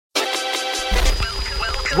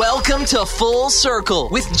Welcome to Full Circle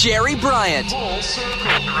with Jerry Bryant. Full Circle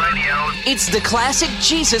Radio. It's the classic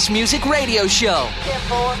Jesus music radio show.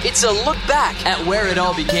 It's a look back at where it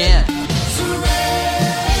all began.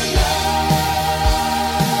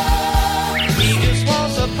 He just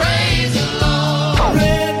wants to praise the Lord.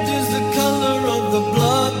 Red is the color of the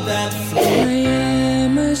blood that flows. I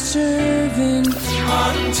am a servant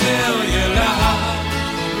until your life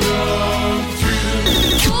runs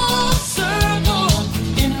through. Full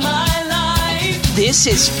circle in my life. This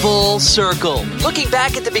is Full Circle, looking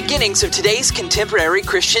back at the beginnings of today's contemporary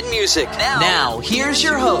Christian music. Now here's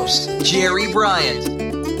your host, Jerry Bryant.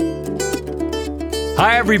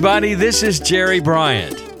 Hi, everybody. This is Jerry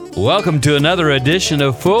Bryant. Welcome to another edition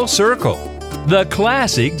of Full Circle, the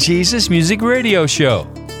classic Jesus music radio show,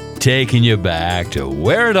 taking you back to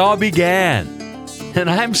where it all began. And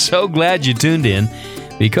I'm so glad you tuned in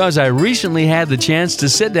because I recently had the chance to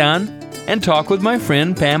sit down and talk with my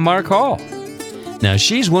friend Pam Mark Hall. Now,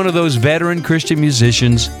 she's one of those veteran Christian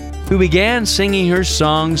musicians who began singing her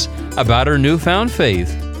songs about her newfound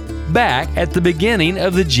faith back at the beginning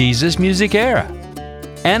of the Jesus music era.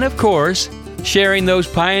 And of course, sharing those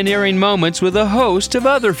pioneering moments with a host of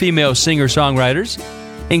other female singer-songwriters,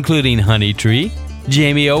 including Honey Tree,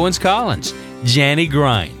 Jamie Owens Collins, Janny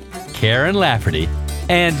Grind, Karen Lafferty,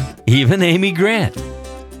 and even Amy Grant.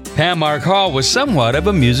 Pam Mark Hall was somewhat of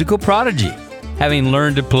a musical prodigy, having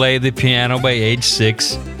learned to play the piano by age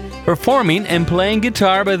 6, performing and playing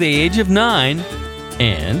guitar by the age of 9,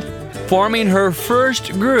 and forming her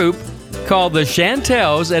first group called the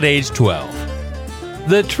Chantels at age 12.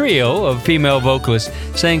 The trio of female vocalists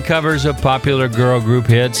sang covers of popular girl group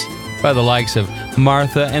hits by the likes of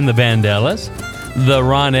Martha and the Vandellas, the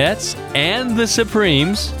Ronettes, and the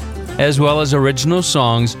Supremes, as well as original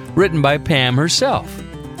songs written by Pam herself.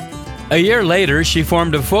 A year later, she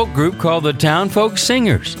formed a folk group called the Town Folk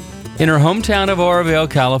Singers in her hometown of Oroville,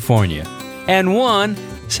 California, and won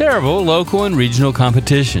several local and regional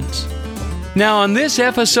competitions. Now, on this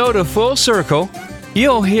episode of Full Circle,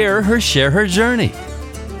 you'll hear her share her journey.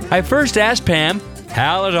 I first asked Pam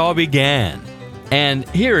how it all began, and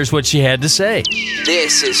here's what she had to say.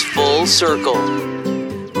 This is Full Circle.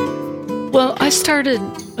 Well, I started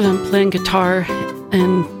playing guitar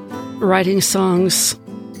and writing songs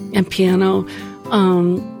and piano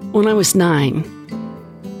when I was 9.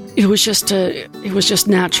 It was just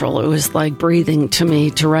natural. It was like breathing to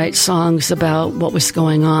me to write songs about what was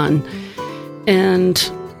going on.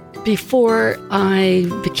 And before I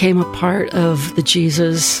became a part of the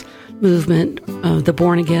Jesus movement, the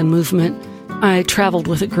Born Again movement, I traveled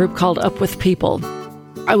with a group called Up With People.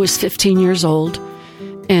 I was 15 years old,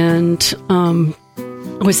 and I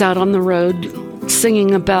was out on the road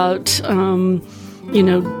singing about,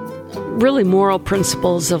 really moral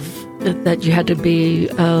principles of that you had to be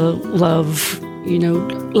love,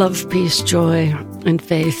 love, peace, joy, and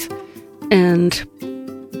faith. And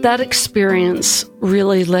that experience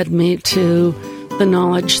really led me to the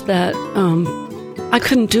knowledge that I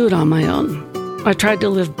couldn't do it on my own. I tried to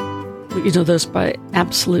live, those by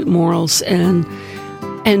absolute morals and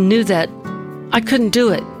knew that I couldn't do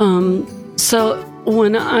it. So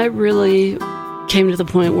when I really came to the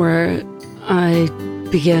point where I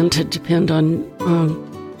began to depend on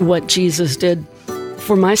what Jesus did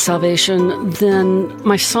for my salvation, then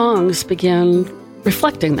my songs began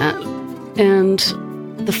reflecting that. And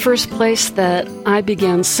the first place that I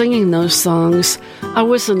began singing those songs, I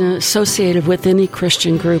wasn't associated with any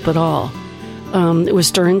Christian group at all. It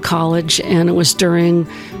was during college, and it was during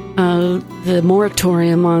the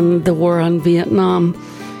moratorium on the war on Vietnam,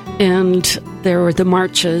 and there were the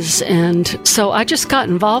marches, and so I just got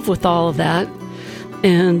involved with all of that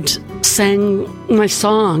and sang my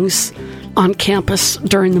songs on campus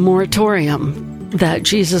during the moratorium, that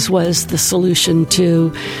Jesus was the solution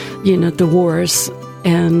to, the wars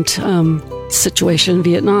and situation in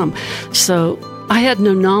Vietnam. So I had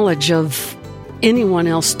no knowledge of anyone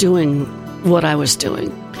else doing what I was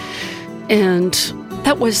doing. And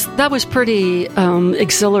that was pretty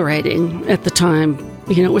exhilarating at the time.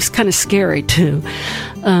 It was kind of scary too.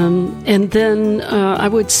 And then I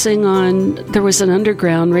would sing on, there was an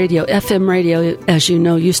underground radio, FM radio, as you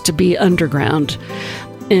know, used to be underground.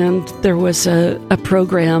 And there was a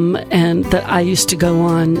program and that I used to go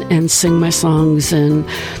on and sing my songs and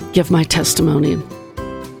give my testimony.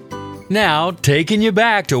 Now, taking you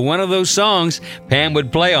back to one of those songs Pam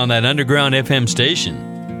would play on that underground FM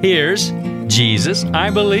station. Here's Jesus, I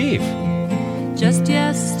Believe. Just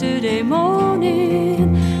yesterday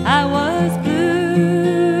morning, I was blue,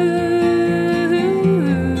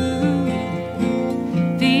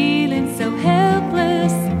 feeling so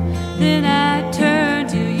helpless. Then I turned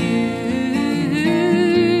to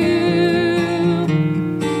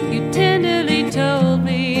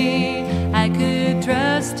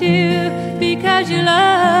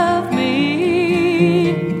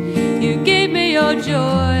your joy,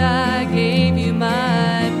 I gave you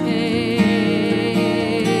my pain.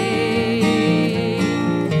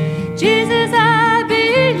 Jesus, I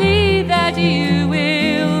believe that you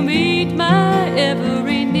will meet my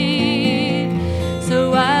every need.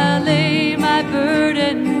 So I'll lay my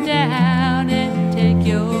burden down and take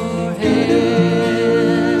your hand.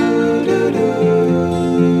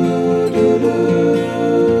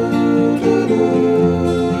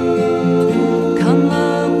 Come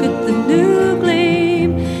look at the new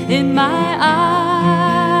gleam in my eyes.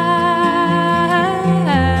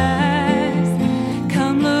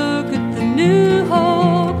 Come look at the new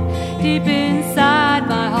hope deep inside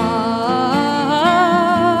my heart.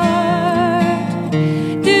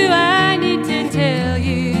 Do I need to tell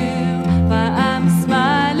you why I'm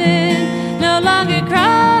smiling, no longer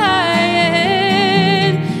crying?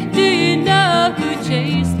 Do you know who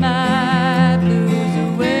chased my blues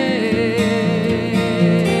away?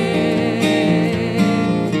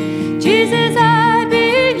 Jesus, I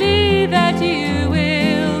believe that you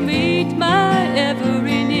will meet my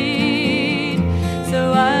every need.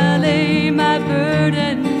 So I lay my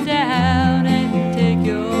burden down and take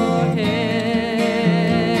your hand.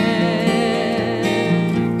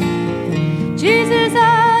 Jesus,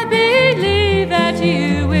 I believe that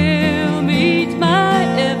you will meet my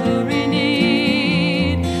every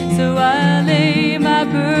need. So I lay my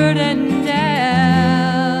burden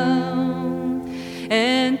down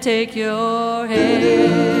and take your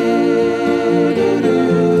hand.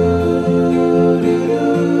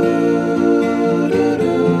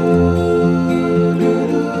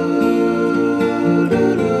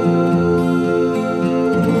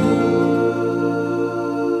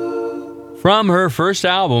 From her first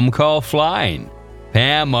album called Flying,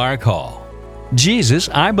 Pam Mark Hall, Jesus,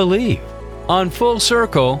 I Believe, on Full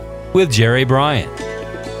Circle with Jerry Bryant.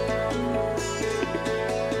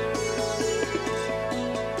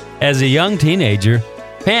 As a young teenager,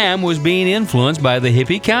 Pam was being influenced by the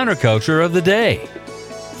hippie counterculture of the day.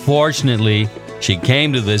 Fortunately, she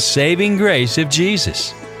came to the saving grace of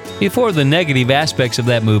Jesus before the negative aspects of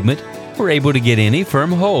that movement were able to get any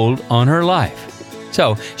firm hold on her life.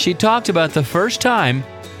 So she talked about the first time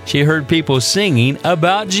she heard people singing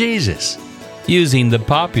about Jesus using the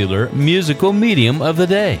popular musical medium of the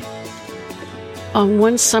day.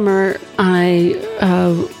 One summer, I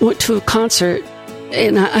went to a concert,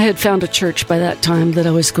 and I had found a church by that time that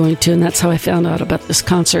I was going to, and that's how I found out about this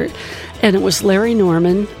concert. And it was Larry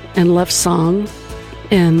Norman and Love Song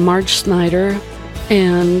and Marge Snyder,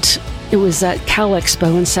 and it was at Cal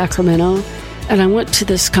Expo in Sacramento. And I went to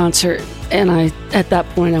this concert, and at that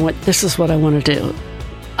point, I went, this is what I want to do.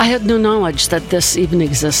 I had no knowledge that this even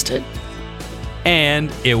existed. And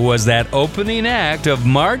it was that opening act of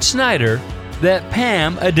Marge Snyder that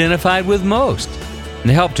Pam identified with most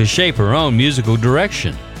and helped to shape her own musical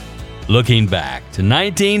direction. Looking back to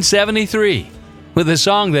 1973 with a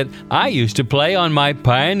song that I used to play on my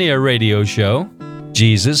pioneer radio show,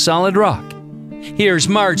 Jesus Solid Rock. Here's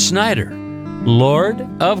Marge Snyder, Lord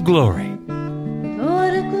of Glory.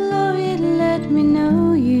 Lord of glory, let me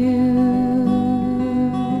know you.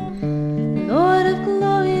 Lord of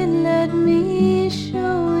glory, let me show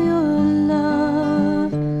your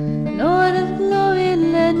love. Lord of glory,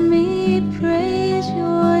 let me praise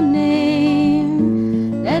your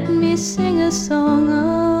name. Let me sing a song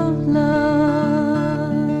of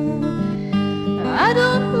love. I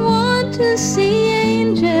don't want to see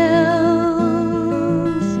angels.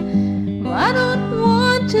 I don't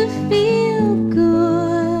want to feel good.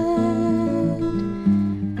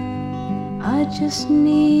 I just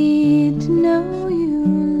need to know you,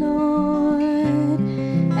 Lord,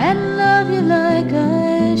 and love you like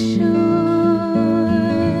I should.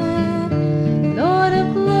 Lord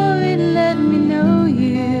of glory, let me know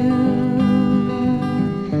you.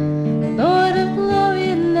 Lord of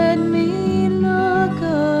glory, let me look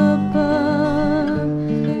above.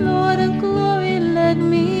 Lord of glory, let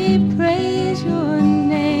me praise your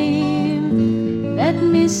name. Let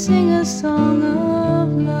me sing a song of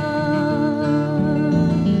love.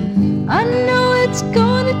 I know it's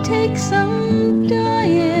gonna take some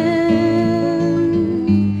dying.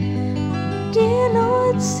 Dear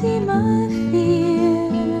Lord, see my fear.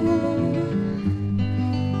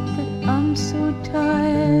 But I'm so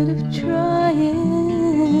tired of trying.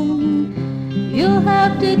 You'll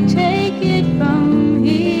have to take it from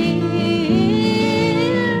here.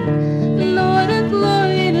 Lord of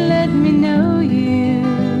glory, let me know you.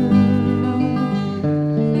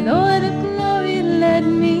 Lord of glory, let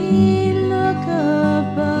me look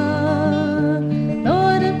above.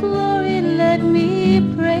 Lord of glory, let me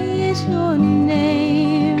praise your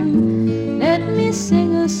name. Let me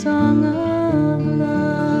sing a song of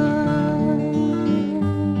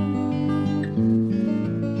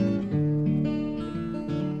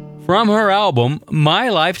From her album, My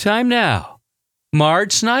Lifetime Now,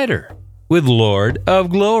 Marge Snyder with Lord of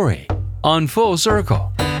Glory on Full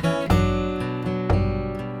Circle.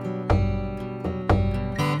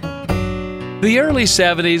 The early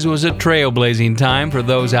 70s was a trailblazing time for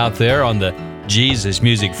those out there on the Jesus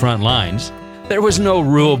music front lines. There was no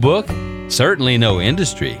rule book, certainly no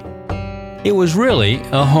industry. It was really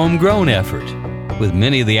a homegrown effort, with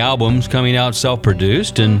many of the albums coming out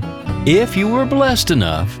self-produced, and if you were blessed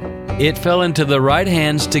enough, it fell into the right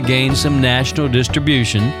hands to gain some national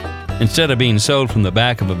distribution instead of being sold from the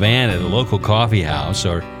back of a van at a local coffee house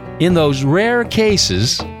or, in those rare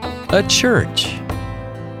cases, a church.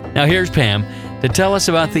 Now here's Pam to tell us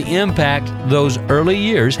about the impact those early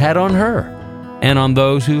years had on her and on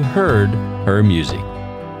those who heard her music.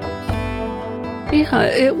 Yeah,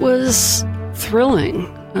 it was thrilling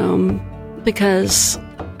because,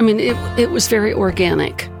 it was very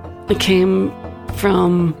organic. It came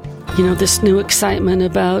from, this new excitement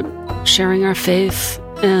about sharing our faith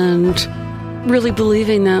and really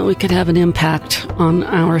believing that we could have an impact on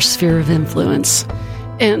our sphere of influence.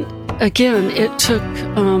 And again, it took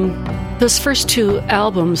those first two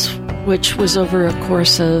albums, which was over a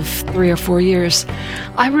course of 3 or 4 years.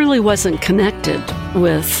 I really wasn't connected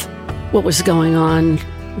with what was going on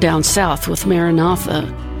down south with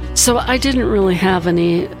Maranatha. So I didn't really have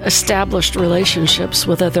any established relationships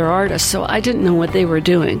with other artists, so I didn't know what they were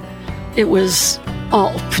doing. It was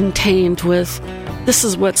all contained with, this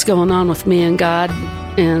is what's going on with me and God,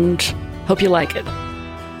 and hope you like it.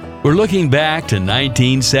 We're looking back to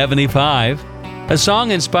 1975, a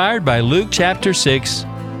song inspired by Luke chapter 6,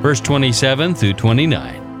 verse 27 through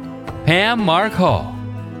 29. Pam Mark Hall,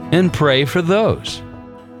 and Pray for Those.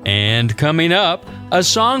 And coming up, a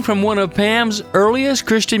song from one of Pam's earliest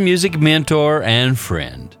Christian music mentor and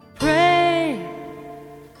friend. Pray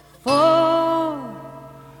for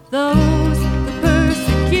those who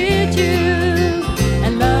persecute you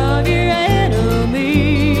and love your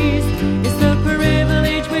enemies. It's the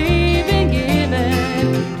privilege we've been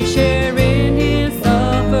given to share in His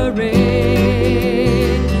suffering.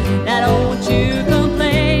 Now don't you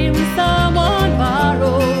complain when someone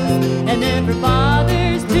borrows and never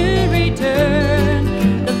bothers to return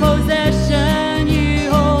the possession you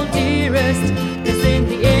hold dearest, 'cause in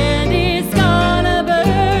the end it's gonna burn.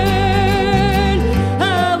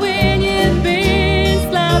 Oh, when you've been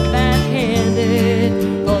slapped backhanded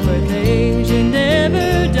over things you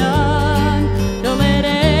never done, don't let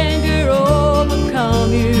anger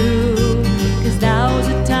overcome you, 'cause now's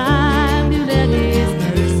the time to let His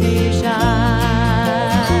mercy shine.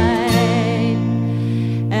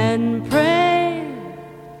 And pray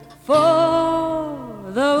for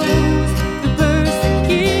those who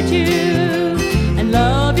persecute you and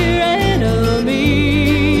love your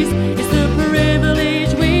enemies. It's the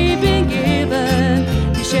privilege we've been given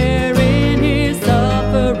to share in His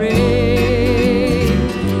suffering.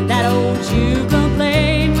 Now don't you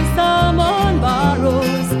complain when someone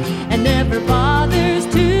borrows and never bothers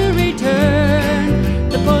to return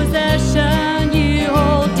the possession you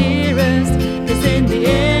hold dearest, 'cause in the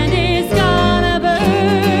end it's gonna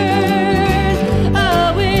burn.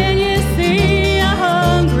 Oh, when you see a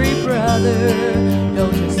hungry brother,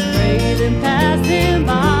 don't just pray then pass him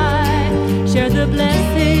by. Share the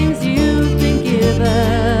blessings you've been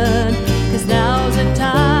given, 'cause now's the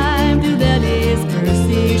time to let His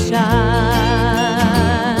mercy shine.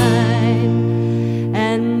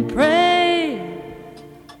 And pray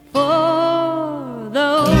for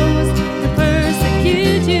those who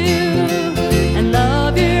persecute you and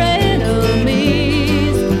love your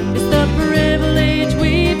enemies. It's the privilege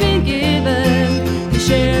we've been given to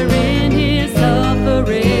share in His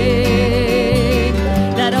suffering.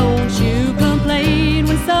 Now don't you complain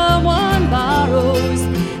when someone borrows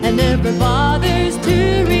and never bothers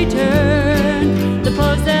to return the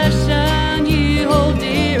possession you hold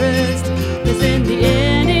dearest, 'cause in the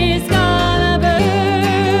end it's gonna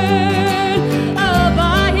burn. Oh,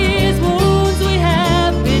 by His wounds we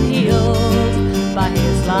have been healed, by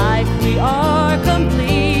His life we are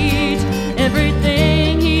complete.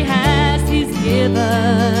 Everything He has He's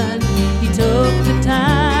given. He took the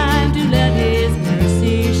time to let His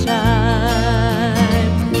mercy shine.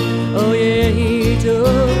 Oh yeah, He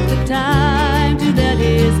took the time to let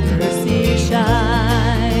His mercy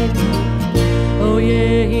shine. Oh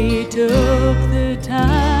yeah, He took the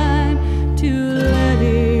time to let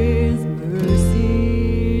His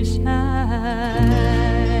mercy shine.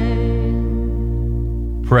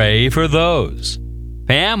 Pray for Those.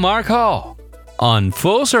 Pam Mark Hall on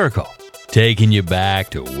Full Circle, taking you back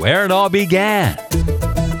to where it all began.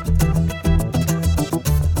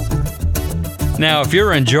 Now, if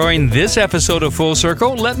you're enjoying this episode of Full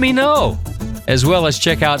Circle, let me know, as well as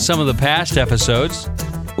check out some of the past episodes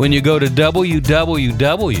when you go to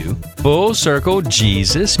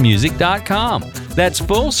www.fullcirclejesusmusic.com. That's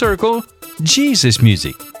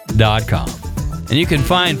fullcirclejesusmusic.com. And you can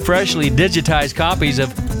find freshly digitized copies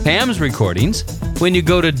of Pam's recordings when you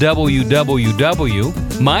go to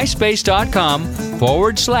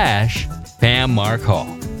www.myspace.com/Pam Mark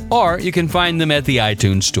Hall. Or you can find them at the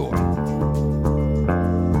iTunes Store.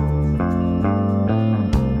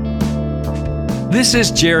 This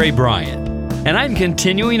is Jerry Bryant, and I'm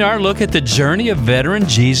continuing our look at the journey of veteran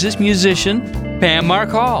Jesus musician Pam Mark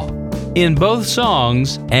Hall in both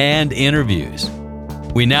songs and interviews.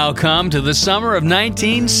 We now come to the summer of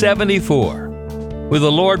 1974, where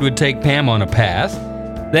the Lord would take Pam on a path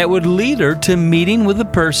that would lead her to meeting with the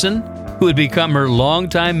person who would become her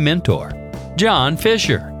longtime mentor, John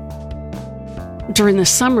Fisher. During the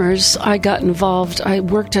summers, I got involved. I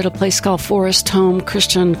worked at a place called Forest Home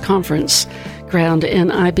Christian Conference Ground,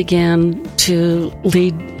 and I began to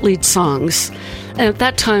lead songs. And at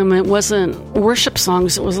that time, it wasn't worship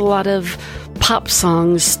songs. It was a lot of pop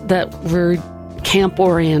songs that were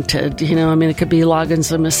camp-oriented. It could be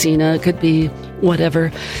Loggins and Messina. It could be whatever.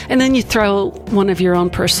 And then you throw one of your own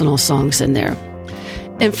personal songs in there.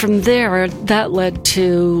 And from there, that led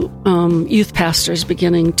to youth pastors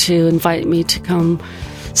beginning to invite me to come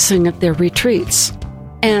sing at their retreats.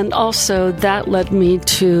 And also that led me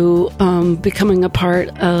to becoming a part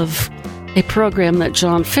of a program that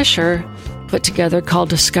John Fisher put together called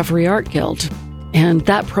Discovery Art Guild. And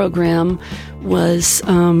that program was,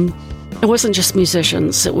 it wasn't just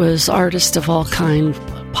musicians, it was artists of all kinds,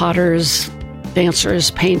 potters,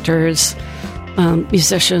 dancers, painters,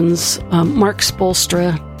 musicians. Mark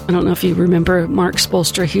Spolstra, I don't know if you remember Mark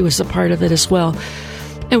Spolstra, he was a part of it as well.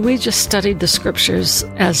 And we just studied the scriptures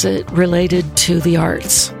as it related to the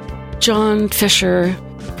arts. John Fisher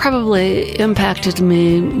probably impacted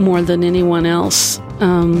me more than anyone else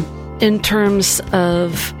in terms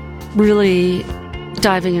of really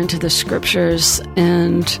diving into the scriptures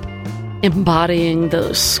and embodying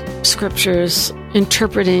those scriptures,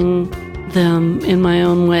 interpreting them in my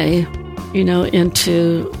own way,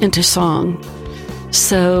 into song.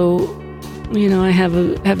 So, I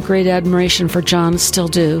have great admiration for John, still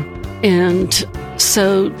do. And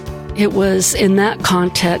so it was in that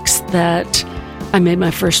context that I made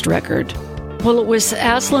my first record. Well, it was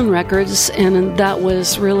Aslan Records, and that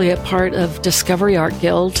was really a part of Discovery Art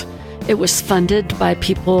Guild. It was funded by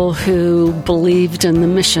people who believed in the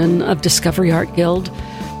mission of Discovery Art Guild.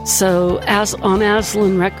 So on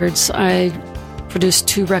Aslan Records, I produced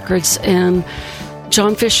 2 records, and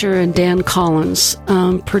John Fisher and Dan Collins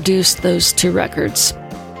produced those 2 records.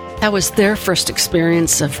 That was their first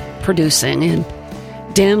experience of producing, and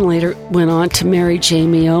Dan later went on to marry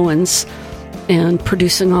Jamie Owens and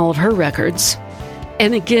producing all of her records.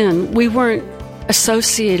 And again, we weren't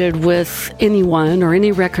associated with anyone or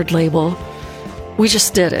any record label. We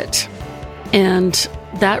just did it. And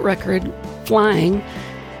that record, Flying,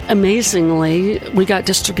 amazingly, we got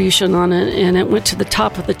distribution on it, and it went to the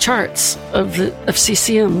top of the charts of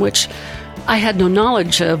CCM, which I had no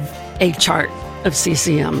knowledge of a chart of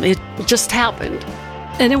CCM. It just happened.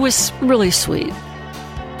 And it was really sweet.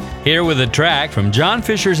 Here with a track from John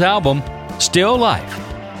Fisher's album, Still Life,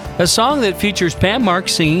 a song that features Pam Mark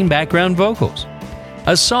singing background vocals,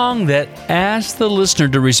 a song that asks the listener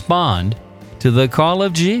to respond to the call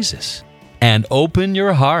of Jesus and open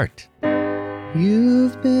your heart.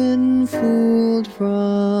 You've been fooled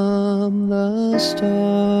from the start.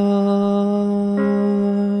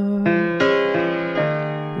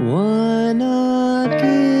 Why not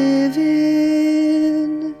give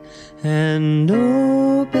in and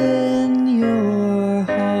open your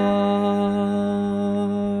heart?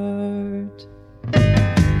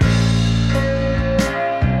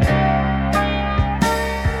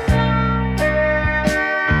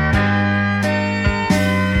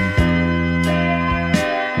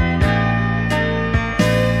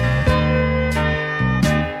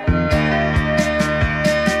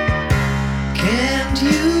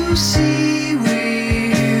 See,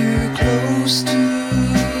 we're close to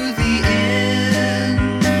the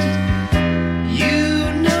end.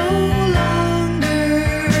 You no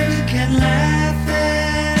longer can laugh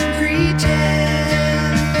and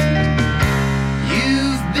pretend.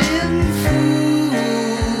 You've been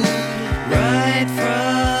fooled right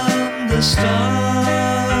from the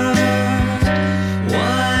start.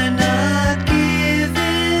 Why not give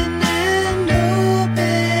in and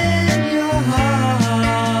open your heart?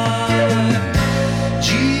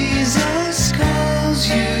 Jesus calls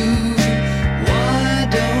you, why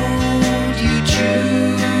don't you choose?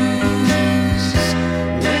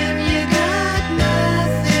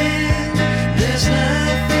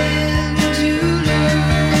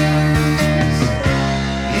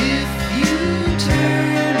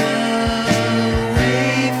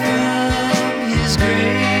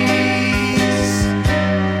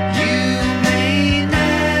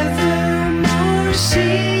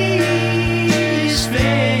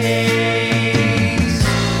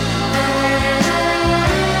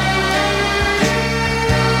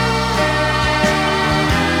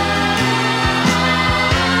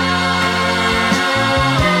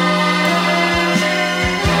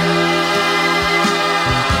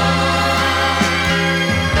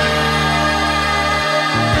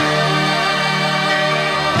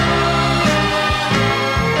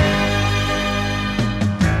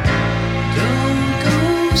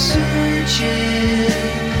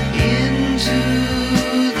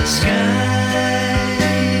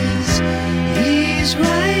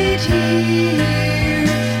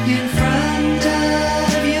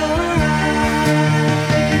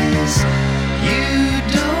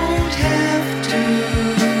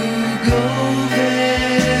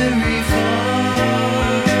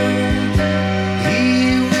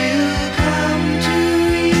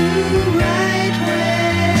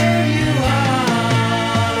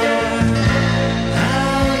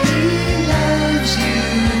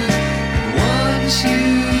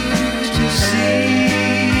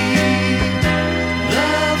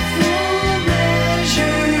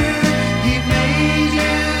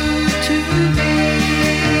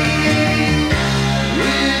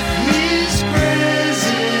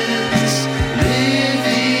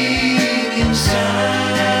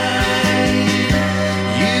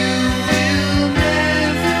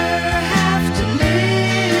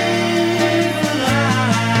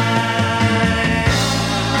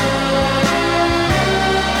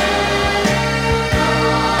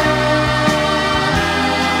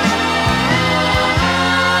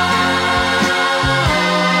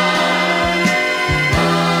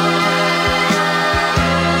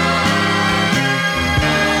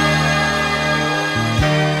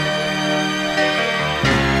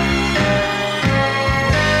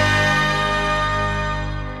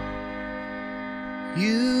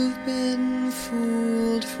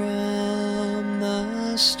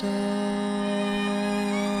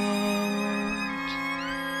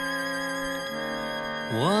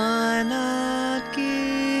 Why not give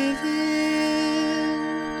in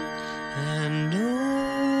and open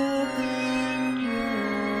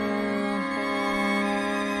your heart?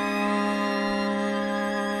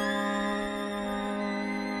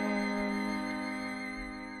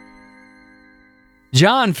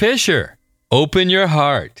 John Fisher, Open Your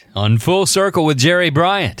Heart, on Full Circle with Jerry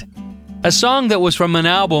Bryant. A song that was from an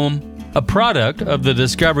album, a product of the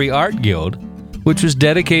Discovery Art Guild, which was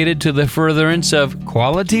dedicated to the furtherance of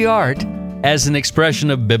quality art as an expression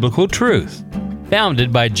of biblical truth,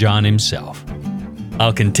 founded by John himself.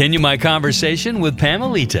 I'll continue my conversation with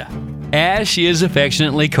Pamelita, as she is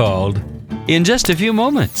affectionately called, in just a few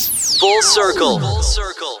moments. Full Circle. Full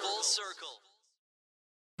Circle.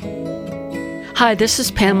 Hi, this is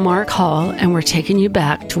Pam Mark Hall, and we're taking you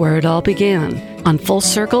back to where it all began on Full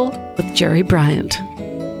Circle with Jerry Bryant.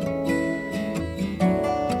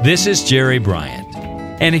 This is Jerry Bryant,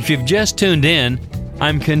 and if you've just tuned in,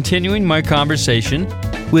 I'm continuing my conversation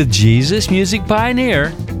with Jesus music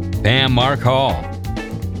pioneer, Pam Mark Hall.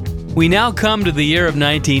 We now come to the year of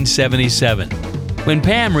 1977, when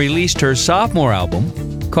Pam released her sophomore album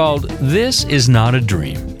called This Is Not a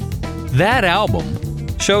Dream. That album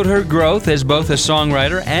showed her growth as both a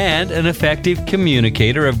songwriter and an effective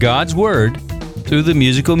communicator of God's Word through the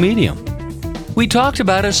musical medium. We talked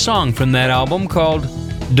about a song from that album called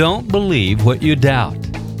Don't Believe What You Doubt.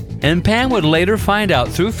 And Pam would later find out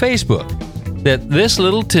through Facebook that this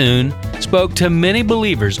little tune spoke to many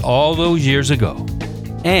believers all those years ago,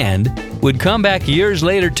 and would come back years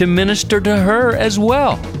later to minister to her as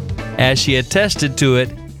well, as she attested to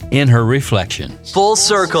it in her reflections. Full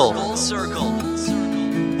Circle. Full Circle.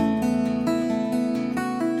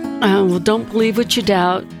 Well, don't believe what you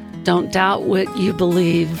doubt. Don't doubt what you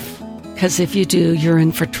believe, because if you do, you're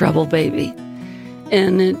in for trouble, baby.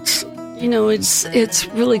 And it's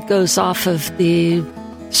really goes off of the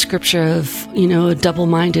scripture of, a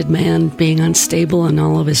double-minded man being unstable in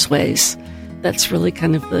all of his ways. That's really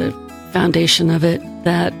kind of the foundation of it,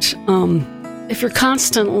 that if you're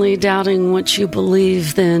constantly doubting what you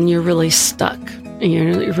believe, then you're really stuck. And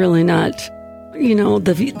you're really not,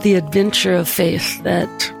 the adventure of faith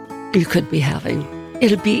that you could be having.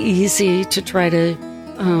 It'd be easy to try to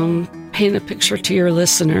paint a picture to your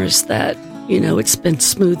listeners that, it's been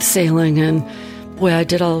smooth sailing and, boy, I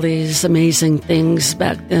did all these amazing things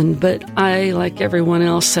back then. But I, like everyone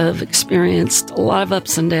else, have experienced a lot of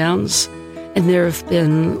ups and downs. And there have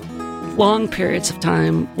been long periods of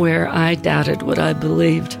time where I doubted what I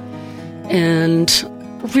believed. And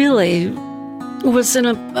really was in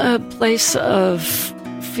a place of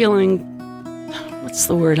feeling, what's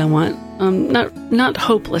the word I want? Not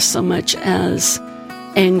hopeless so much as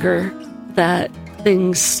anger that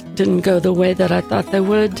things didn't go the way that I thought they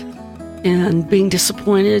would, and being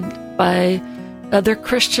disappointed by other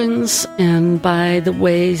Christians and by the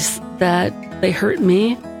ways that they hurt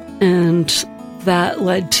me. And that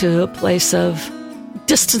led to a place of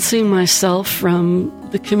distancing myself from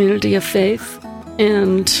the community of faith.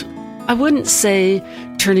 And I wouldn't say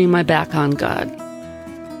turning my back on God,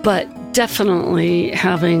 but definitely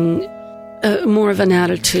having more of an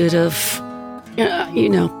attitude of,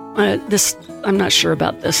 I'm not sure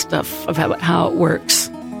about this stuff, about how it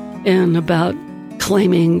works, and about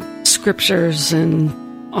claiming scriptures and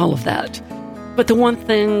all of that. But the one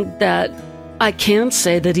thing that I can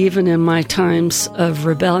say, that even in my times of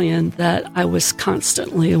rebellion, that I was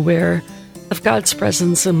constantly aware of God's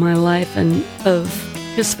presence in my life and of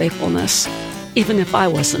His faithfulness, even if I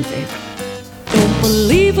wasn't faithful. Don't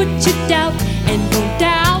believe what you doubt, and don't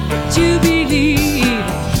doubt what you believe.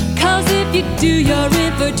 'Cause if you do, you're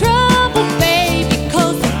in for trouble, baby.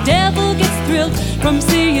 'Cause the devil gets thrilled from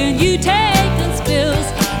seeing you taking spills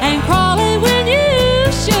and crawling when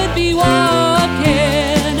you should be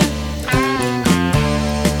walking.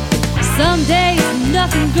 Some days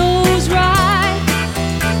nothing goes right,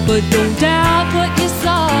 but don't doubt what you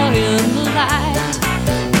saw in the light.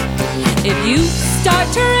 If you start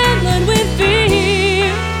trembling with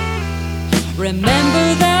fear,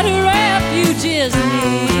 remember that refuge is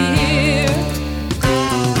near.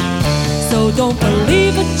 So don't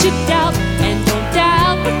believe what you doubt, and don't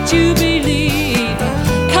doubt what you believe.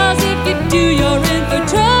 'Cause if you do, you're in for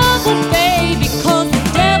trouble, baby. 'Cause the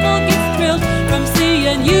devil gets thrilled from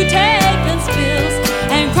seeing you taking spills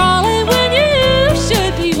and crawling when you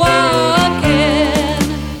should be walking.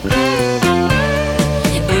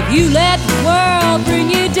 If you let the world bring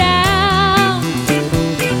you down,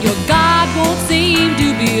 your God won't seem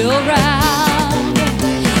to be around.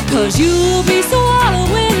 'Cause you'll be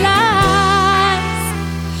swallowing lies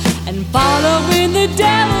and following the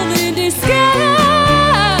devil in disguise.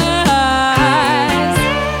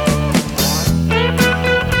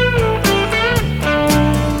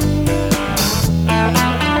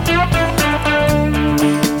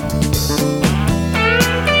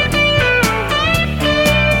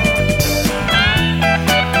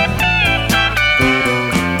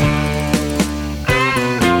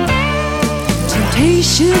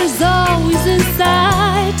 is always in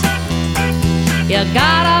sight. You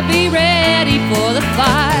gotta be ready for the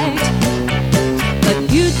fight, but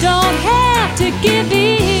you don't have to give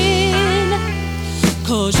in,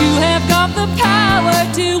 'cause you have got the power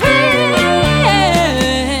to win.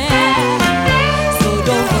 So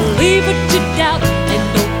don't believe what you doubt, and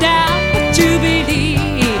don't doubt what you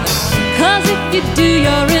believe, 'cause if you do,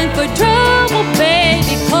 you're in for trouble,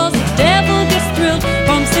 baby, 'cause the devil gets thrilled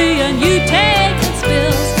from seeing you taking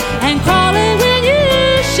spills and crawling when you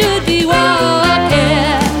should be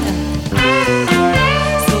walking.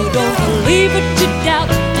 So don't believe what you doubt,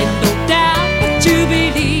 and don't doubt what you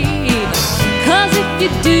believe, 'cause if you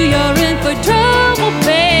do, you're in for trouble,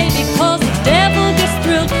 baby, 'cause the devil gets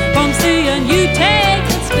thrilled from seeing you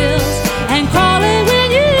taking spills and crawling when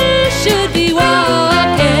you should be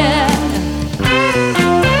walking.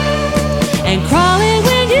 And crawling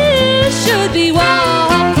when you should be walking.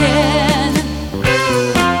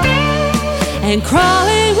 And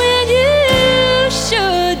crawling when you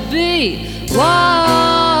should be walking.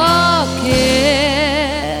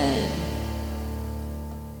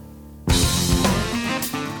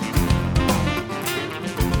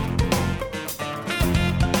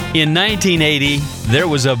 In 1980, there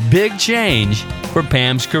was a big change for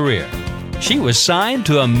Pam's career. She was signed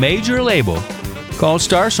to a major label called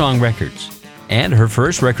Star Song Records, and her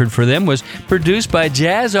first record for them was produced by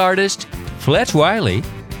jazz artist Fletch Wiley,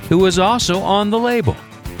 who was also on the label.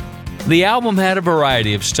 The album had a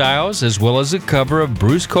variety of styles, as well as a cover of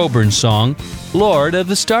Bruce Coburn's song, Lord of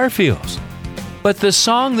the Starfields. But the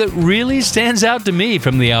song that really stands out to me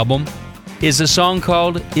from the album is a song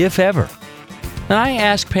called If Ever. And I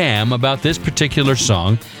asked Pam about this particular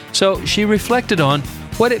song, so she reflected on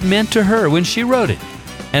what it meant to her when she wrote it,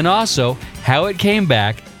 and also how it came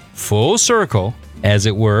back full circle, as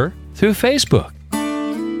it were, through Facebook.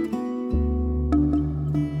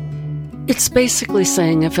 It's basically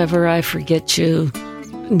saying, if ever I forget you,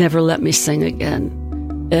 never let me sing again.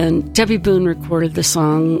 And Debbie Boone recorded the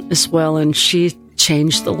song as well, and she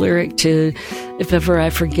changed the lyric to, if ever I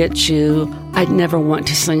forget you, I'd never want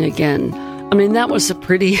to sing again. I mean, that was a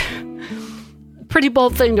pretty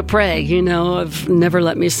bold thing to pray, of never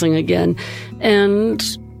let me sing again. And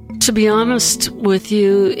to be honest with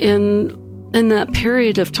you, in that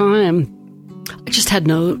period of time, I just had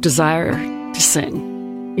no desire to sing,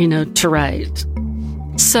 to write.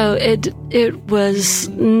 So it was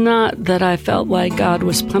not that I felt like God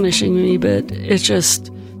was punishing me, but it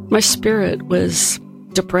just, my spirit was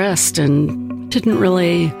depressed and didn't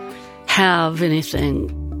really have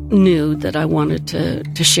anything new that I wanted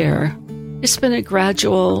to share. It's been a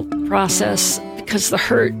gradual process because the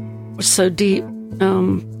hurt was so deep,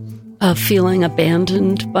 of feeling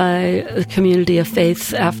abandoned by the community of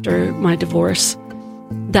faith after my divorce.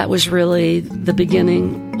 That was really the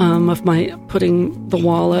beginning of my putting the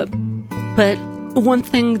wall up. But one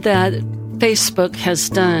thing that Facebook has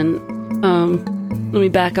done, let me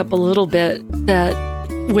back up a little bit, that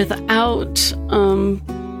without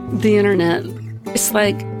the internet, it's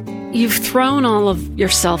like you've thrown all of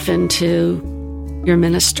yourself into your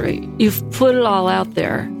ministry. You've put it all out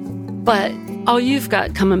there, but all you've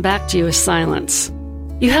got coming back to you is silence.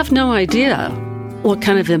 You have no idea what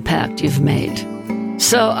kind of impact you've made.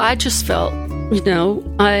 So I just felt,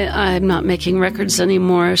 I'm not making records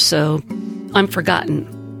anymore, so I'm forgotten.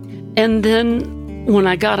 And then when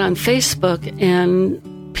I got on Facebook and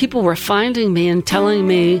people were finding me and telling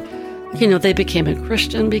me, they became a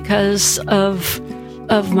Christian because of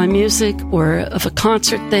my music or of a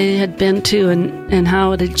concert they had been to and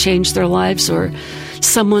how it had changed their lives, or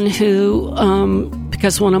someone who,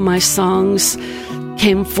 because one of my songs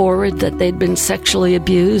came forward that they'd been sexually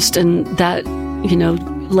abused and that,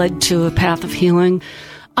 led to a path of healing.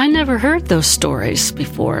 I never heard those stories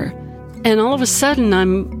before. And all of a sudden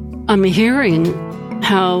I'm hearing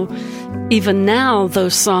how even now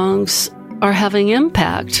those songs are having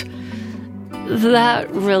impact. That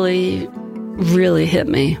really, really hit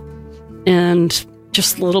me. And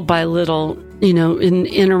just little by little, in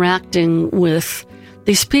interacting with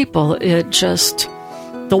these people,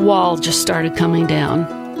 the wall just started coming down.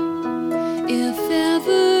 If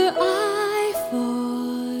ever I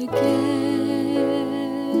forget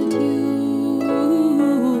you,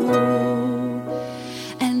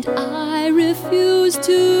 and I refuse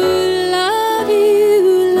to love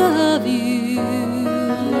you,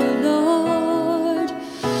 Lord,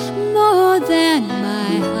 more than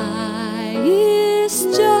my highest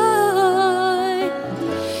joy,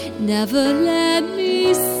 never let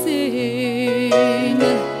me sing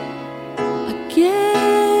again.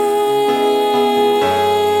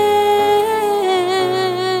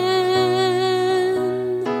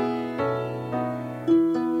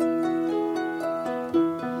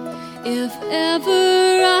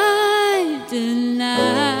 ever I deny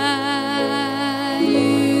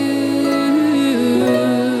you,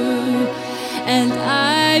 and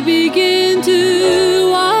I begin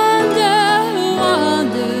to wander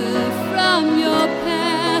from your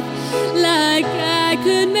path, like I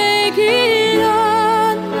could make it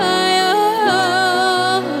on my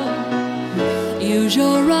own. Use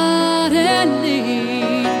your rod and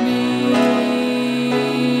lead me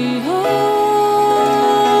home.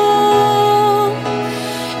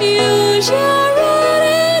 Use your rod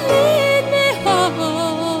and lead me home.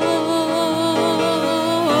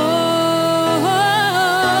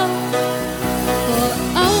 For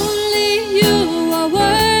only you are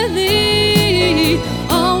worthy,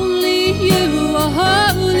 only you are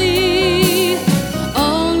holy,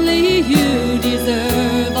 only you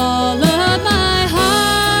deserve all of my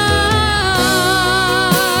heart.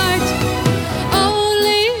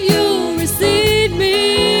 Only you receive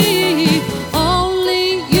me, only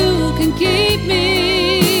you can keep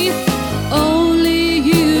me, only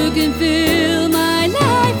you can fill my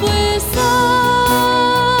life with song.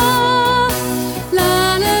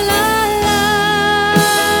 La la la la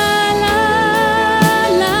la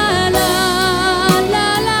la la la la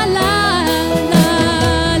la la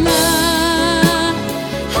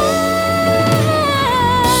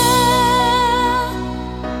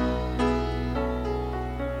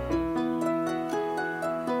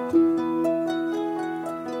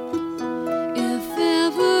If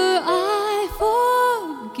ever I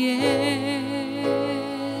forget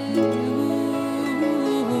you,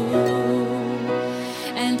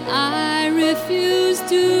 and I refuse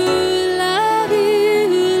to love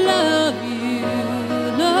you,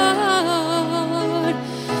 Lord,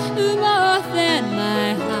 more than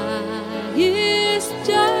my highest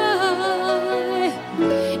joy,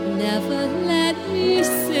 never let me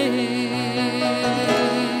sing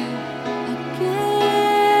again.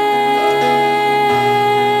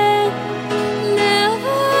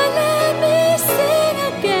 Never let me sing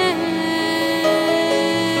again.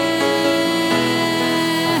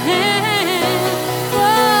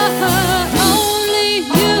 Only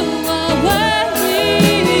you are worthy,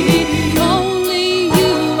 only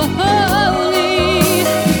you are holy,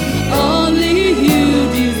 only you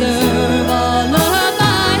deserve all of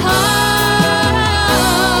my heart.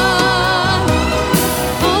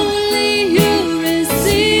 Only you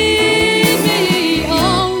receive me,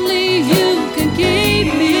 only you can keep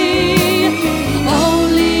me,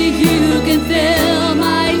 only you can fill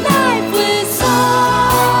my life with song.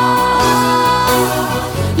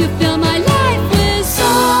 You fill my life with song.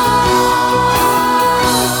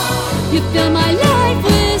 You fill my life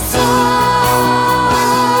with song.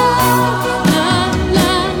 La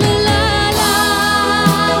la la la la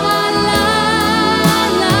la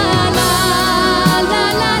la la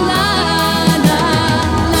la la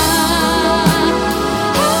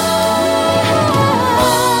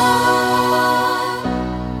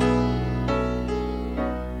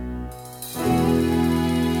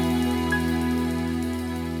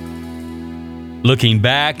Looking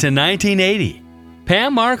back to 1980,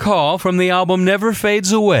 Pam Mark Hall from the album Never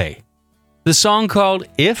Fades Away, the song called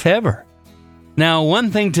If Ever. Now,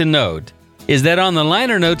 one thing to note is that on the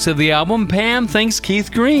liner notes of the album, Pam thanks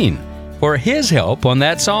Keith Green for his help on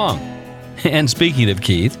that song. And speaking of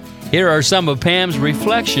Keith, here are some of Pam's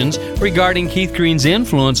reflections regarding Keith Green's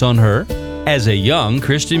influence on her as a young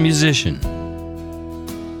Christian musician.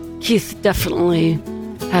 Keith definitely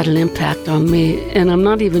had an impact on me, and I'm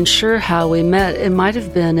not even sure how we met. It might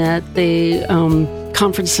have been at the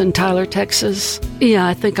conference in Tyler, Texas. Yeah,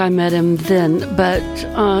 I think I met him then, but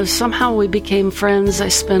somehow we became friends. I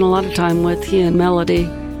spent a lot of time with he and Melody.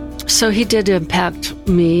 So he did impact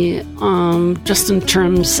me just in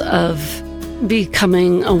terms of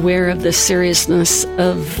becoming aware of the seriousness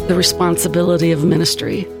of the responsibility of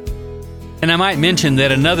ministry. And I might mention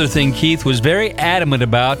that another thing Keith was very adamant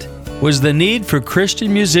about was the need for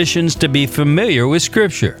Christian musicians to be familiar with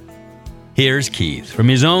Scripture. Here's Keith from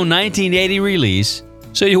his own 1980 release,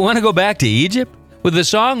 So You Want to Go Back to Egypt? With the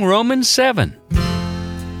song Romans 7.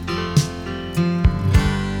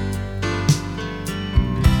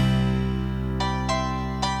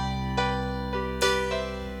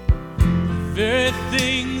 Very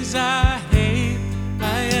things I hate,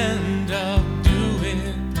 I end up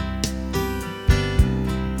doing.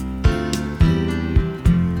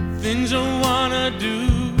 Things I wanna do,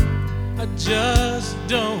 I just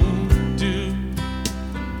don't do.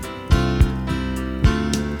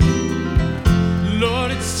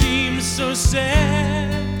 Lord, it seems so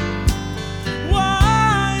sad.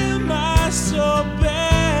 Why am I so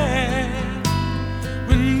bad?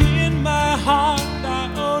 When in my heart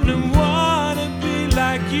I only want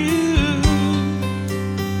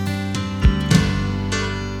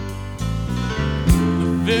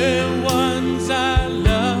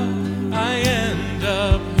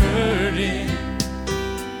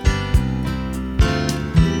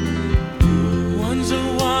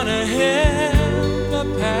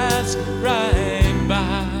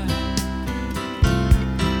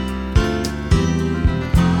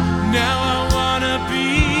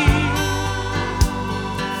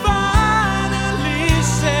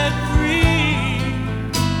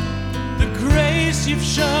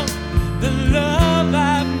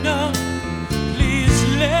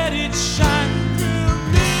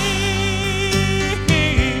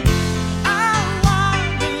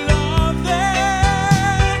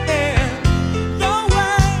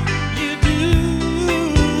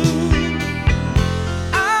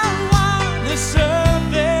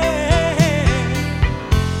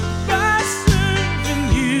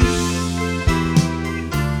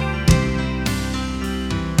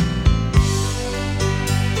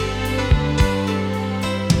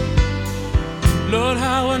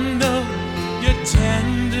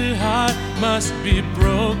and a heart must be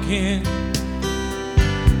broken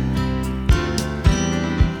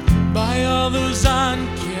by all those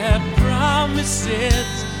unkept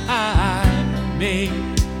promises I've made.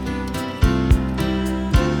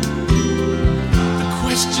 The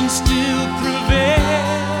question still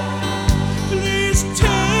prevails. Please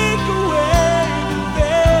take away the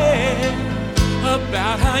veil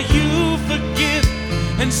about how you forgive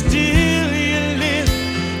and still you live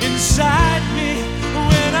inside me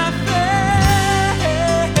when I fail.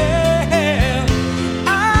 I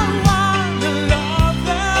wanna love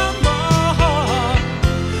them more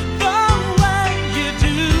the way you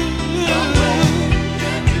do.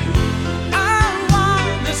 I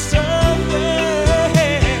wanna serve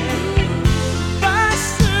them by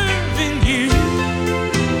serving you.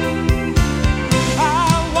 I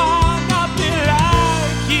wanna be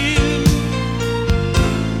like you,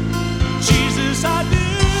 Jesus, I do.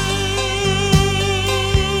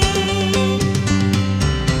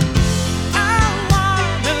 I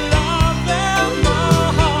wanna love them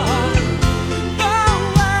more the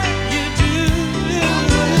way you do.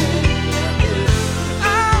 I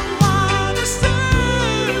wanna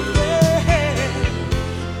serve them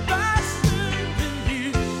by serving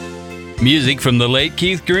you. Music from the late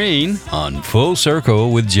Keith Green on Full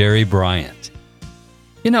Circle with Jerry Bryant.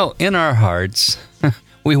 You know, in our hearts,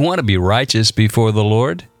 we want to be righteous before the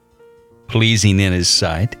Lord, pleasing in His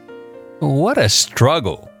sight. What a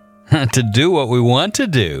struggle to do what we want to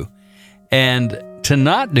do and to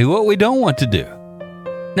not do what we don't want to do.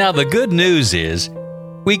 Now, the good news is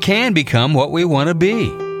we can become what we want to be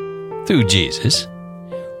through Jesus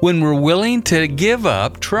when we're willing to give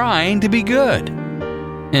up trying to be good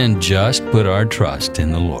and just put our trust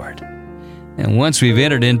in the Lord. And once we've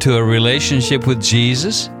entered into a relationship with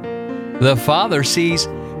Jesus, the Father sees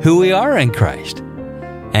who we are in Christ,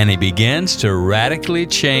 and He begins to radically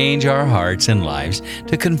change our hearts and lives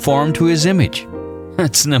to conform to His image.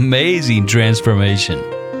 It's an amazing transformation.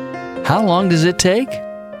 How long does it take?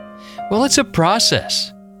 Well, it's a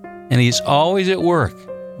process, and He's always at work.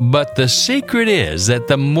 But the secret is that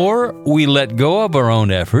the more we let go of our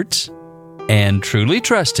own efforts and truly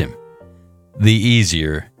trust Him, the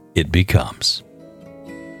easier it becomes.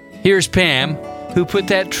 Here's Pam, who put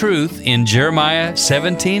that truth in Jeremiah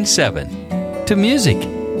 17:7 to music.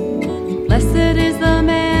 Blessed is the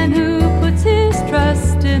man who puts his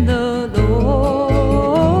trust in the Lord.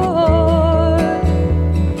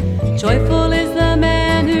 Joyful is the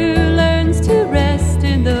man who learns to rest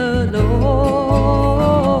in the Lord.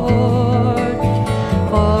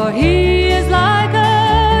 For he is like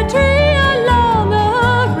a tree along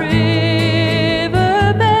a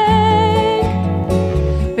river bank,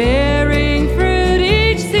 bearing fruit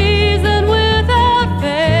each season without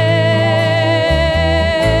fail.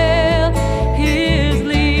 His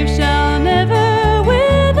leaves shall never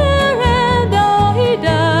wither, and all he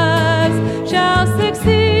does shall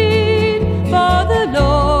succeed. For the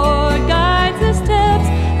Lord guides the steps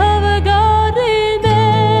of a godly man.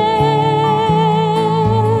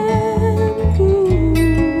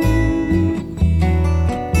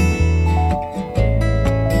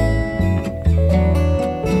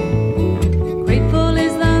 Grateful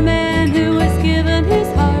is the man who has given his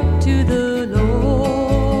heart to the Lord.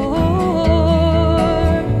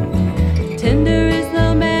 Tender is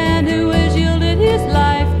the man who has yielded his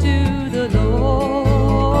life to the Lord.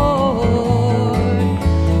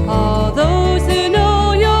 All those who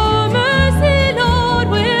know your mercy, Lord,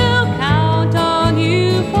 will count on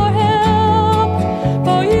you for help.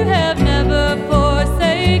 For you have never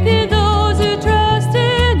forsaken those who trust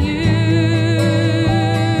in you.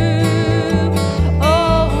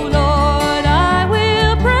 Oh Lord, I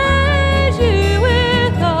will praise you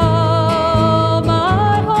with all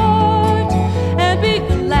my heart, and be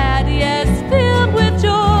glad, yes, filled with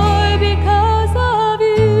joy because of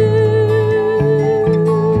you.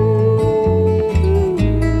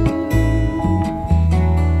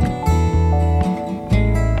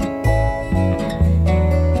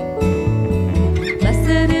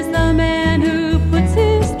 Blessed is the man who puts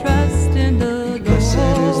his trust in the Lord. Blessed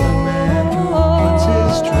is the man who puts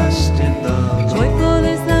his trust in the Lord. Joyful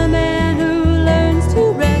is the man who learns to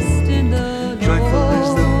rest in the Lord. Joyful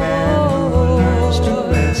is the man who learns to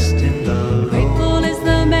rest in the Lord. Grateful is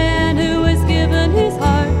the man who has given his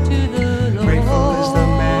heart to the Lord. Grateful is the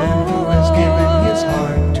man who has given his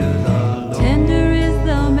heart to the Lord. Tender is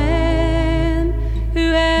the man who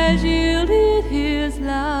has yielded his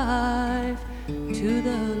life to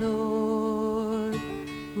the Lord.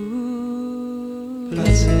 Ooh.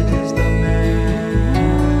 Blessed is the man.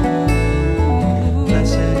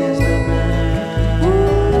 Blessed is the man.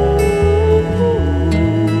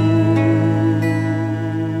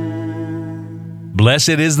 Blessed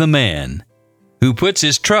is the man who puts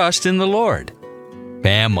his trust in the Lord.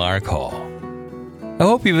 Pam Mark Hall. I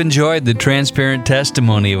hope you've enjoyed the transparent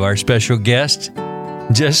testimony of our special guest.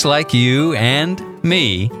 Just like you and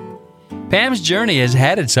me, Pam's journey has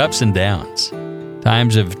had its ups and downs.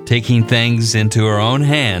 Times of taking things into her own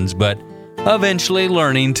hands, but eventually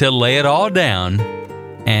learning to lay it all down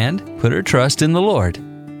and put her trust in the Lord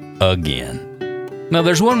again. Now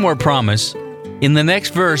there's one more promise in the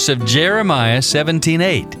next verse of Jeremiah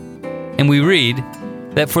 17:8. And we read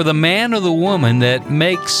that for the man or the woman that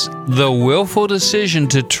makes the willful decision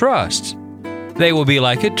to trust, they will be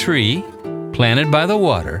like a tree planted by the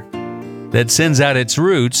water that sends out its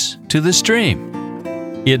roots to the stream.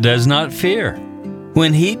 It does not fear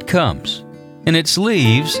when heat comes, and its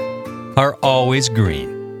leaves are always green.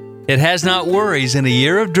 It has not worries in a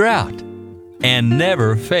year of drought and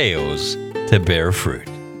never fails to bear fruit.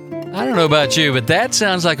 I don't know about you, but that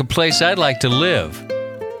sounds like a place I'd like to live.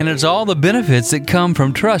 And it's all the benefits that come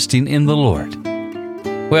from trusting in the Lord.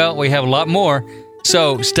 Well, we have a lot more,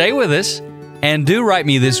 so stay with us and do write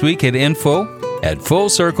me this week at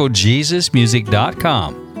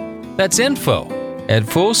info@fullcirclejesusmusic.com. That's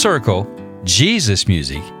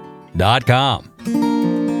info@fullcirclejesusmusic.com.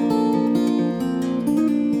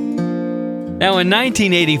 Now in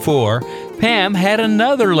 1984, Pam had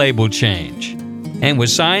another label change and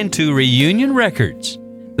was signed to Reunion Records,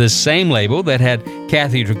 the same label that had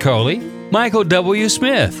Kathy Tricoli, Michael W.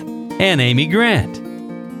 Smith, and Amy Grant.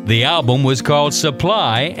 The album was called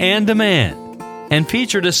Supply and Demand and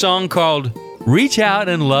featured a song called Reach Out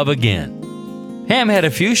and Love Again. Pam had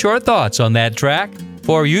a few short thoughts on that track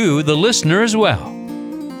for you, the listener, as well.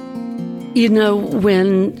 You know,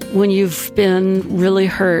 when you've been really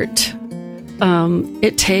hurt,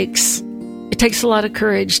 it takes a lot of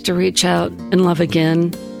courage to reach out and love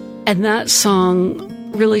again. And that song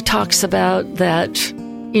really talks about that,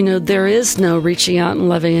 you know, there is no reaching out and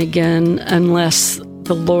loving again unless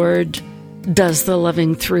the Lord does the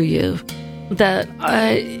loving through you. That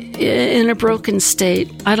in a broken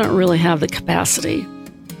state, I don't really have the capacity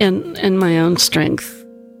in my own strength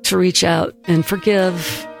to reach out and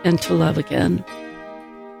forgive and to love again.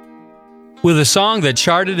 With a song that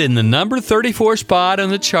charted in the number 34 spot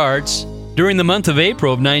on the charts during the month of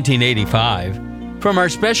April of 1985, from our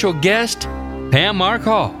special guest, Pam Mark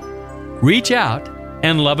Hall, Reach Out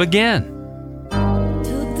and Love Again.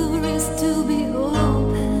 Took the risk to be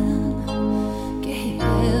open, gave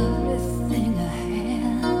everything I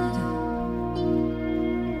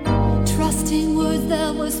had, trusting words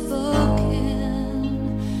that were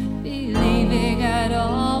spoken, believing I'd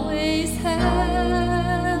always have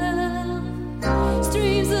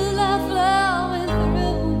streams of love flowing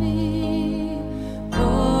through me,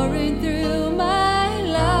 pouring through my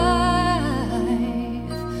life.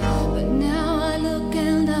 But now I look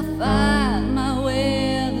and I find my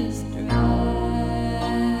well is dry.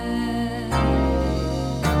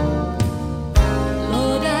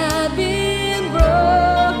 Lord, I've been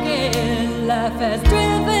broken. Life has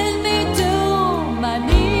driven me to my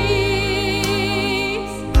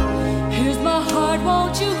knees. Here's my heart,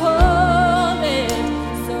 won't you hold it?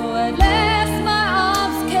 So at last my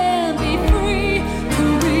arms can be free to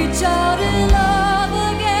reach out and love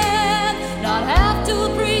again. Not have to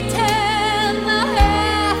pretend, not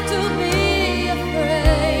have to be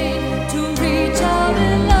afraid to reach out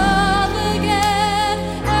and love again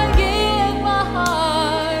and give my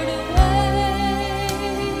heart away.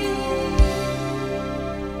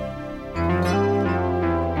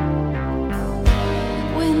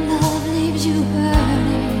 When love leaves you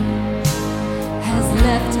hurting, has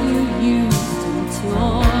left you used and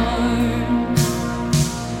torn,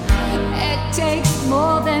 it takes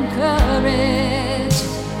more than courage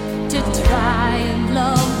to try and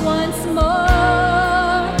love once more.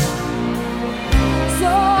 So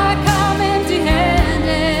I come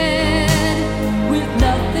empty-handed with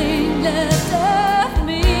nothing left of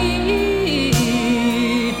me,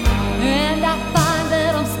 and I find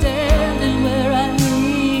that I'm standing where I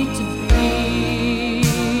need to be.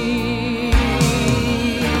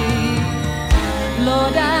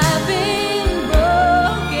 Lord, I've been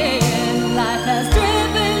broken. Life has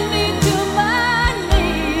driven me to my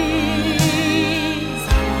knees.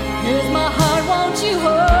 Here's my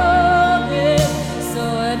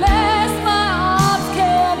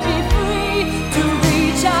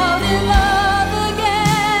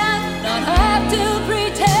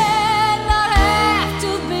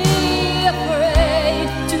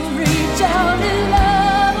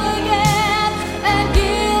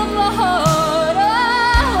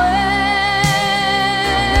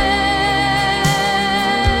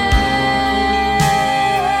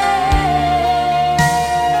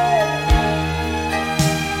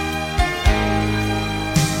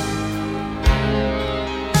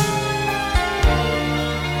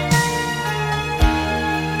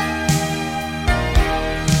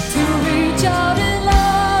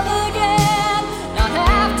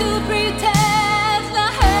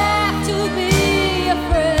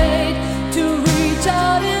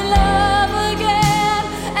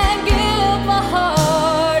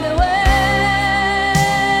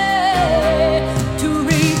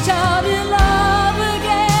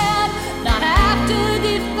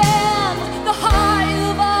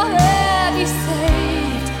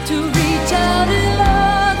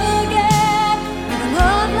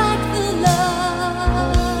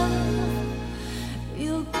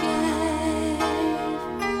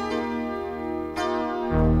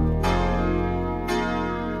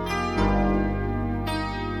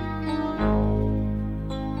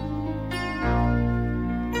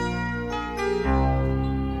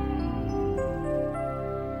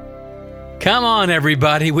Come on,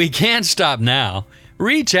 everybody. We can't stop now.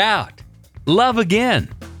 Reach out. Love again.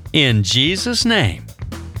 In Jesus' name.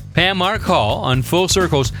 Pam Mark Hall on Full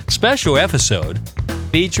Circle's special episode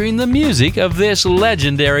featuring the music of this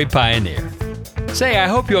legendary pioneer. Say, I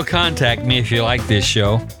hope you'll contact me if you like this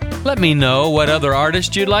show. Let me know what other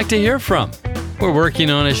artists you'd like to hear from. We're working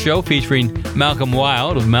on a show featuring Malcolm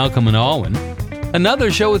Wilde of Malcolm and Alwyn, another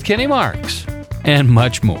show with Kenny Marks, and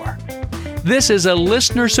much more. This is a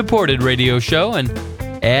listener-supported radio show, and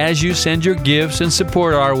as you send your gifts and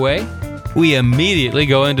support our way, we immediately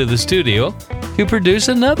go into the studio to produce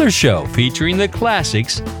another show featuring the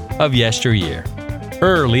classics of yesteryear,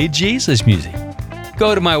 early Jesus music.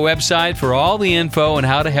 Go to my website for all the info on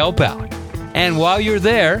how to help out. And while you're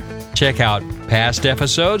there, check out past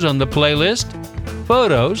episodes on the playlist,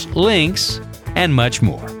 photos, links, and much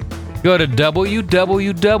more. Go to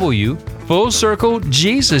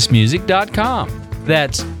www.fullcirclejesusmusic.com.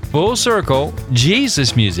 That's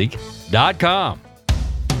fullcirclejesusmusic.com.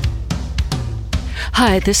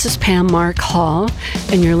 Hi, this is Pam Mark Hall,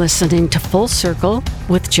 and you're listening to Full Circle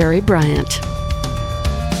with Jerry Bryant.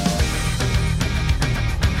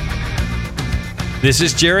 This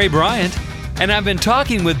is Jerry Bryant, and I've been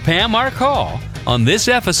talking with Pam Mark Hall on this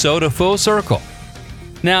episode of Full Circle.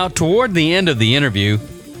 Now, toward the end of the interview,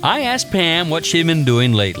 I asked Pam what she'd been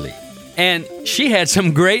doing lately, and she had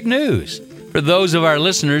some great news for those of our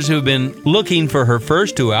listeners who've been looking for her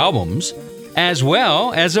first 2 albums, as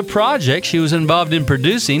well as a project she was involved in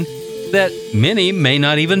producing that many may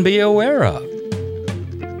not even be aware of.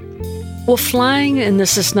 Well, Flying and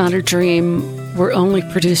This Is Not a Dream were only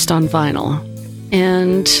produced on vinyl.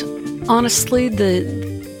 And honestly,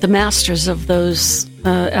 the masters of those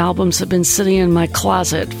albums have been sitting in my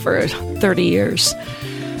closet for 30 years.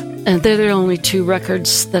 And they're the only 2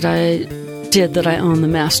 records that I did that I own the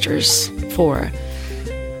masters for.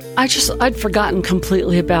 I'd forgotten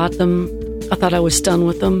completely about them. I thought I was done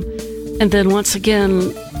with them. And then once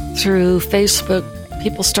again, through Facebook,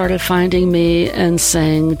 people started finding me and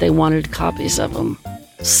saying they wanted copies of them.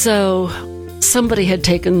 So somebody had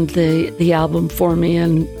taken the album for me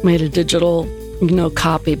and made a digital,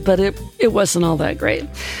 copy, but it wasn't all that great.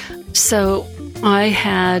 So I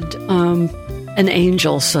had an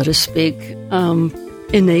angel, so to speak,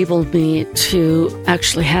 enabled me to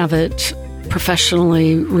actually have it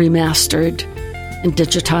professionally remastered and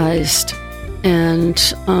digitized. And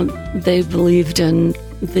they believed in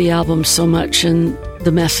the album so much and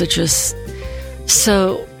the messages.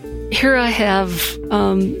 So here I have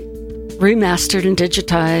remastered and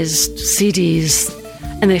digitized CDs,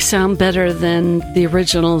 and they sound better than the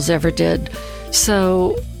originals ever did.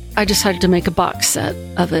 So I decided to make a box set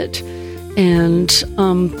of it. And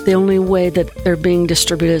the only way that they're being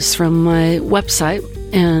distributed is from my website.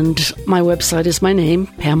 And my website is my name,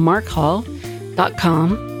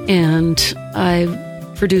 PamMarkHall.com. And I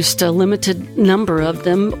produced a limited number of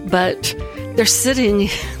them, but they're sitting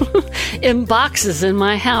in boxes in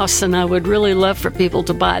my house, and I would really love for people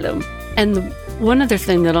to buy them. And one other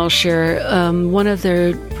thing that I'll share, one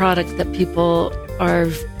other product that people are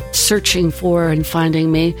searching for and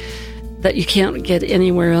finding me that you can't get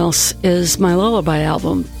anywhere else is my lullaby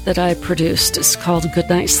album that I produced. It's called Good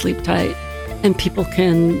Night, Sleep Tight. And people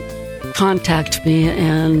can contact me,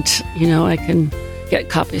 and, I can get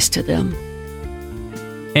copies to them.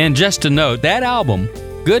 And just to note, that album,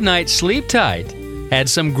 Good Night, Sleep Tight, had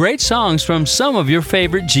some great songs from some of your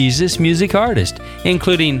favorite Jesus music artists,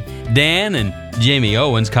 including Dan and Jamie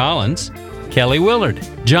Owens Collins, Kelly Willard,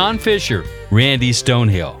 John Fisher, Randy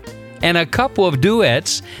Stonehill, and a couple of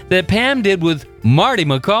duets that Pam did with Marty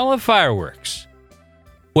McCall of Fireworks.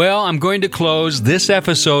 Well, I'm going to close this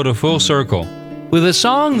episode of Full Circle with a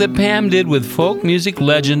song that Pam did with folk music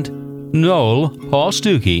legend Noel Paul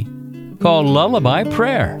Stookey called Lullaby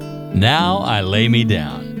Prayer. Now I Lay Me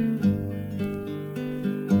Down.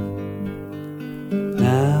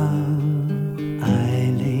 Now I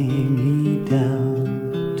lay me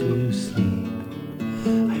down to sleep.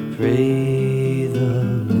 I pray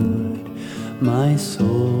the Lord my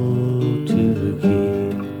soul to keep.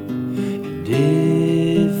 And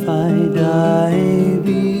if I die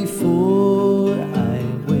before I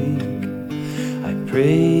wake, I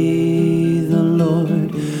pray the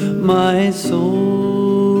Lord my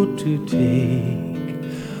soul to take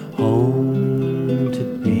home to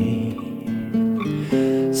be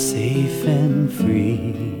safe and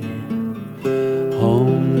free,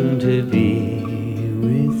 home to be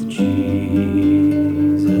with Jesus.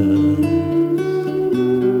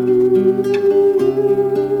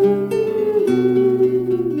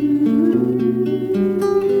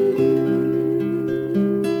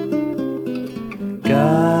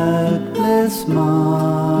 God bless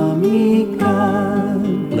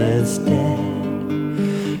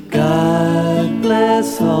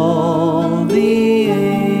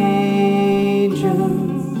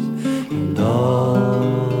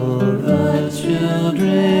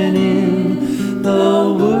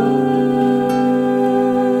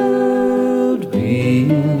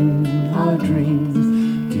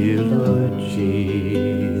dear Lord Jesus.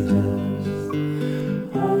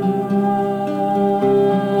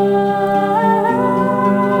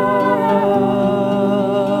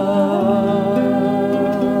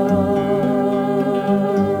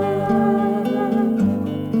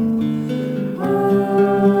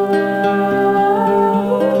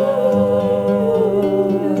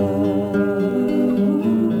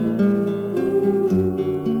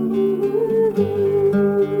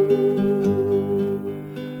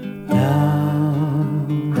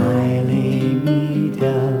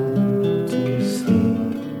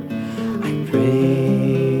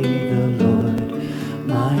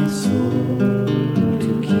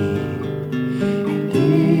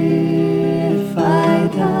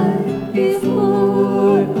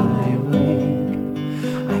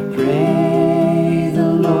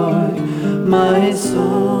 My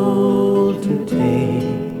soul to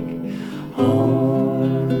take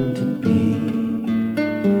home to be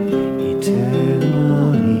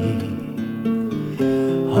eternally,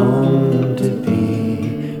 home to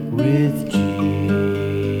be with Jesus.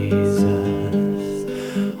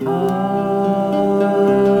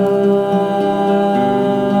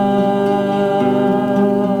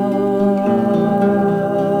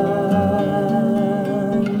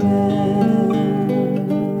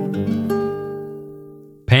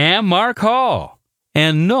 Pam Mark Hall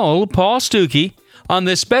and Noel Paul Stuckey on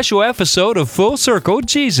this special episode of Full Circle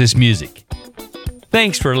Jesus Music.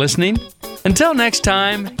 Thanks for listening. Until next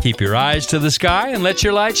time, keep your eyes to the sky and let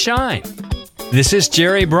your light shine. This is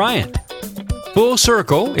Jerry Bryant. Full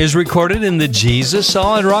Circle is recorded in the Jesus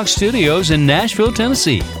Solid Rock Studios in Nashville,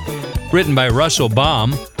 Tennessee. Written by Russell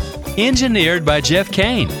Baum, engineered by Jeff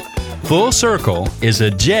Kane. Full Circle is a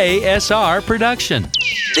JSR production.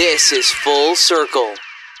 This is Full Circle.